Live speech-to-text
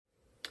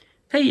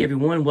Hey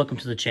everyone, welcome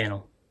to the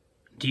channel.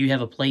 Do you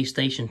have a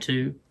PlayStation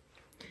 2?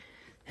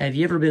 Have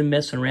you ever been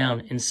messing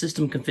around in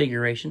system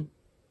configuration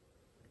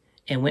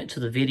and went to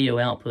the video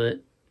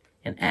output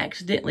and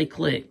accidentally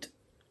clicked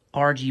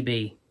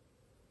RGB?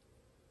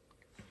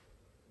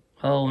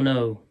 Oh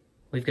no,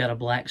 we've got a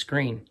black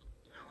screen.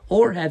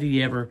 Or have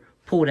you ever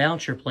pulled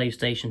out your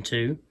PlayStation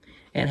 2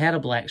 and had a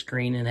black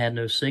screen and had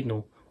no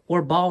signal?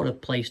 Or bought a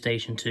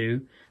PlayStation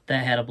 2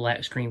 that had a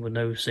black screen with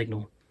no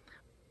signal?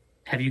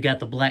 Have you got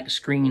the black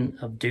screen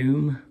of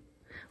doom?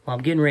 Well,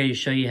 I'm getting ready to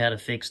show you how to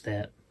fix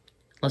that.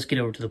 Let's get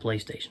over to the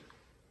PlayStation.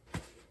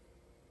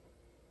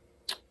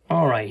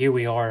 Alright, here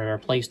we are at our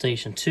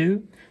PlayStation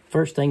 2.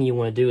 First thing you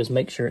want to do is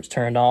make sure it's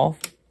turned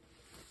off.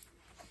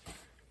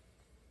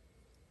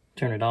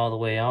 Turn it all the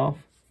way off.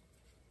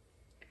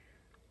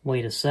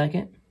 Wait a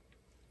second.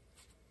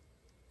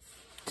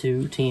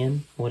 2,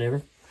 10,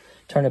 whatever.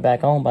 Turn it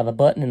back on by the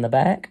button in the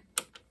back.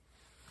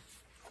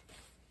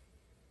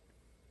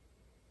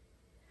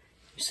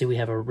 See, we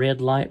have a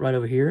red light right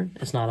over here.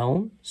 It's not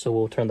on, so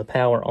we'll turn the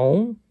power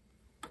on.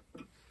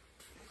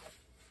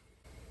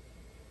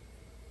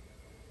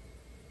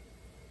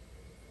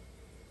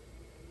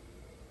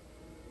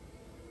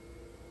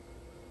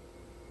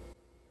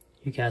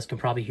 You guys can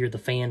probably hear the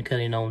fan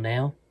cutting on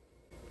now.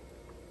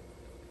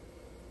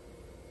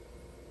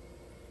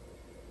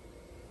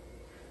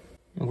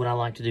 And what I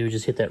like to do is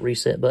just hit that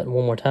reset button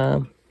one more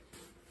time.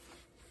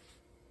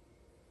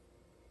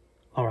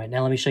 All right,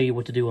 now let me show you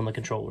what to do on the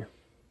controller.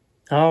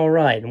 All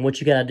right, and what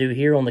you got to do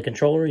here on the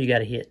controller, you got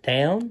to hit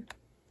down,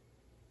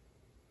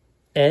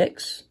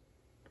 X,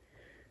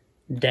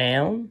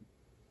 down,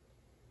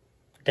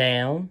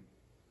 down,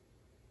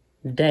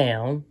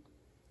 down,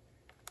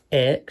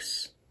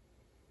 X,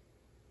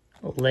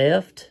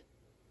 left,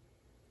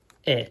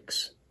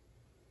 X.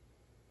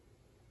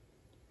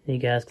 You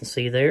guys can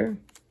see there.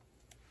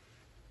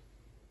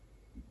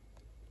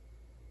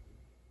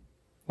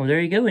 Well, there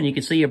you go, and you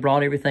can see it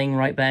brought everything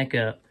right back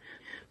up.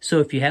 So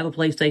if you have a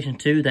PlayStation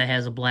 2 that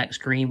has a black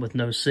screen with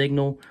no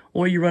signal,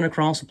 or you run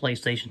across a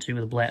PlayStation 2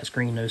 with a black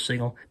screen, no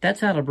signal,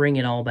 that's how to bring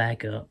it all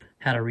back up,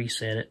 how to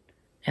reset it.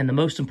 And the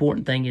most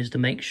important thing is to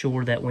make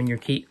sure that when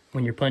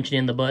you're punching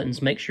in the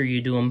buttons, make sure you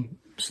do them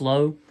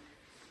slow.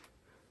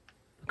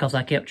 Because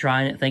I kept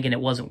trying it thinking it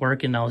wasn't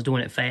working, I was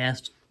doing it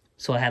fast,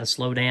 so I had to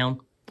slow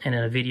down. And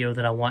in a video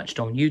that I watched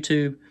on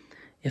YouTube,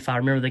 if I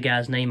remember the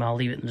guy's name, I'll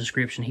leave it in the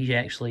description. He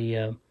actually,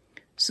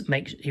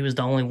 he was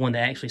the only one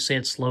that actually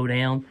said slow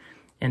down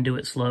and do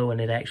it slow,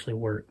 and it actually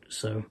worked.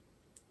 So,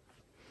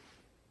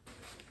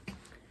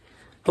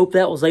 hope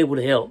that was able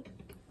to help.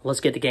 Let's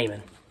get to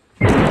gaming.